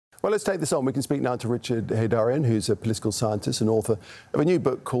Well, let's take this on. We can speak now to Richard Heydarian, who's a political scientist and author of a new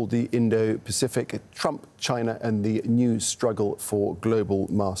book called The Indo-Pacific: Trump, China and the New Struggle for Global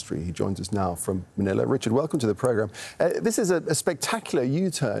Mastery. He joins us now from Manila. Richard, welcome to the programme. This is a spectacular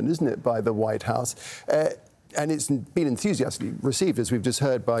U-turn, isn't it, by the White House? And it's been enthusiastically received, as we've just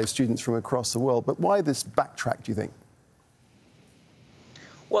heard, by students from across the world. But why this backtrack, do you think?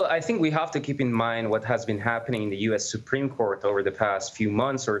 Well, I think we have to keep in mind what has been happening in the U.S. Supreme Court over the past few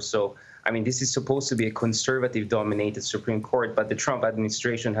months or so. I mean, this is supposed to be a conservative-dominated Supreme Court, but the Trump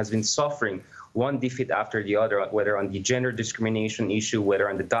administration has been suffering one defeat after the other, whether on the gender discrimination issue, whether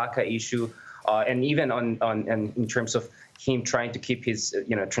on the DACA issue, and even in terms of him trying to keep his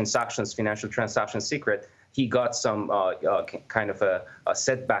financial transactions secret. He got some kind of a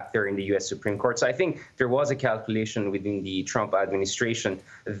setback there in the U.S. Supreme Court. So I think there was a calculation within the Trump administration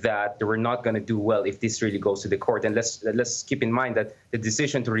that they were not going to do well if this really goes to the court. And let's keep in mind that the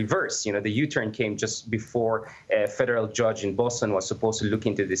decision to reverse, the U-turn came just before a federal judge in Boston was supposed to look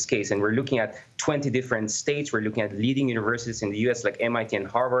into this case. And we're looking at 20 different states. We're looking at leading universities in the U.S. like MIT and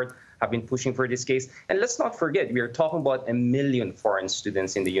Harvard have been pushing for this case. And let's not forget, we are talking about 1 million foreign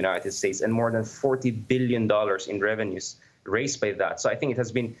students in the United States and more than $40 billion in revenues raised by that. So I think it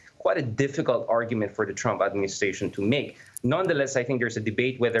has been quite a difficult argument for the Trump administration to make. Nonetheless, I think there's a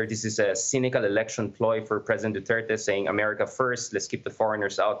debate whether this is a cynical election ploy for President Duterte saying America first, let's keep the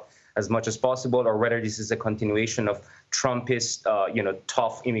foreigners out as much as possible, or whether this is a continuation of Trumpist,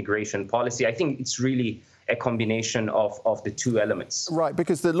 tough immigration policy. I think it's really a combination of the two elements. Right,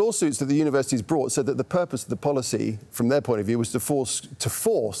 because the lawsuits that the universities brought said that the purpose of the policy, from their point of view, was to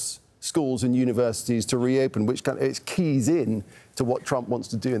force schools and universities to reopen, which it keys in to what Trump wants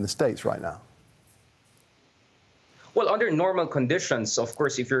to do in the States right now. Well, under normal conditions, of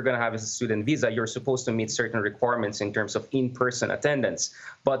course, if you're going to have a student visa, you're supposed to meet certain requirements in terms of in-person attendance.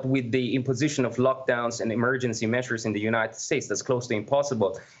 But with the imposition of lockdowns and emergency measures in the United States, that's close to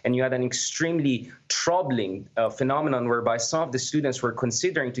impossible. And you had an extremely troubling phenomenon whereby some of the students were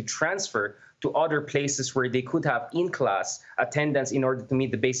considering to transfer to other places where they could have in-class attendance in order to meet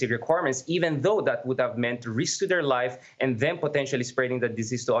the basic requirements, even though that would have meant risk to their life and then potentially spreading the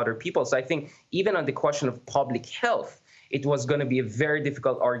disease to other people. So I think even on the question of public health, it was going to be a very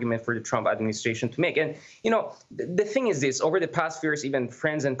difficult argument for the Trump administration to make. And, the thing is this, over the past few years, even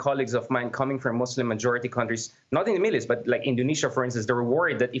friends and colleagues of mine coming from Muslim-majority countries, not in the Middle East, but like Indonesia, for instance, they were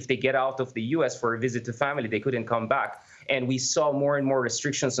worried that if they get out of the U.S. for a visit to family, they couldn't come back. And we saw more and more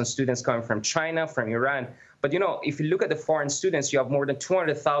restrictions on students coming from China, from Iran. But, if you look at the foreign students, you have more than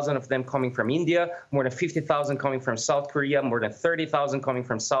 200,000 of them coming from India, more than 50,000 coming from South Korea, more than 30,000 coming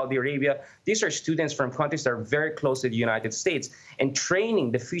from Saudi Arabia. These are students from countries that are very close to the United States. And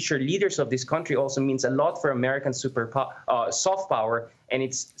training the future leaders of this country also means a lot for American soft power and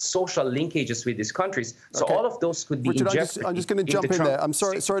its social linkages with these countries. So all of those could be Richard, I'm just going to jump in there. I'm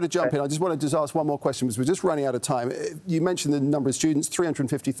sorry to jump in. I just want to ask one more question because we're just running out of time. You mentioned the number of students,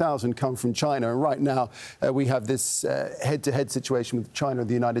 350,000 come from China. And right now we have this head-to-head situation with China and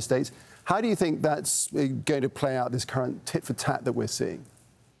the United States. How do you think that's going to play out, this current tit-for-tat that we're seeing?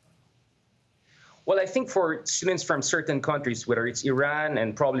 Well, I think for students from certain countries, whether it's Iran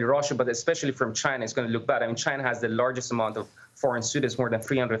and probably Russia, but especially from China, it's going to look bad. I mean, China has the largest amount of foreign students, more than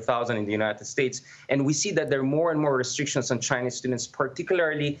 300,000 in the United States. And we see that there are more and more restrictions on Chinese students,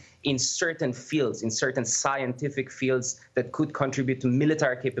 particularly in certain fields, in certain scientific fields that could contribute to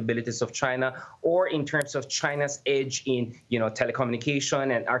military capabilities of China, or in terms of China's edge in,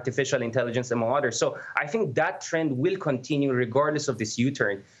 telecommunication and artificial intelligence, among others. So I think that trend will continue regardless of this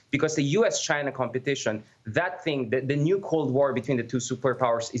U-turn, because the U.S.-China competition, that thing, the new Cold War between the two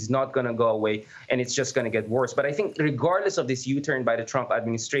superpowers is not going to go away, and it's just going to get worse. But I think regardless of this U-turn by the Trump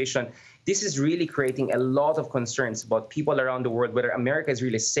administration, this is really creating a lot of concerns about people around the world, whether America is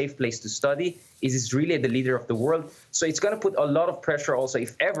really a safe place to study, is it really the leader of the world? So it's going to put a lot of pressure also,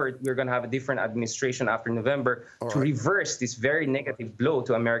 if ever we're going to have a different administration after November, to reverse this very negative blow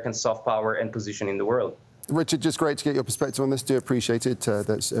to American soft power and position in the world. Richard, just great to get your perspective on this. Do appreciate it.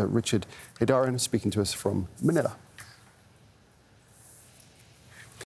 That's Richard Heydarian speaking to us from Manila.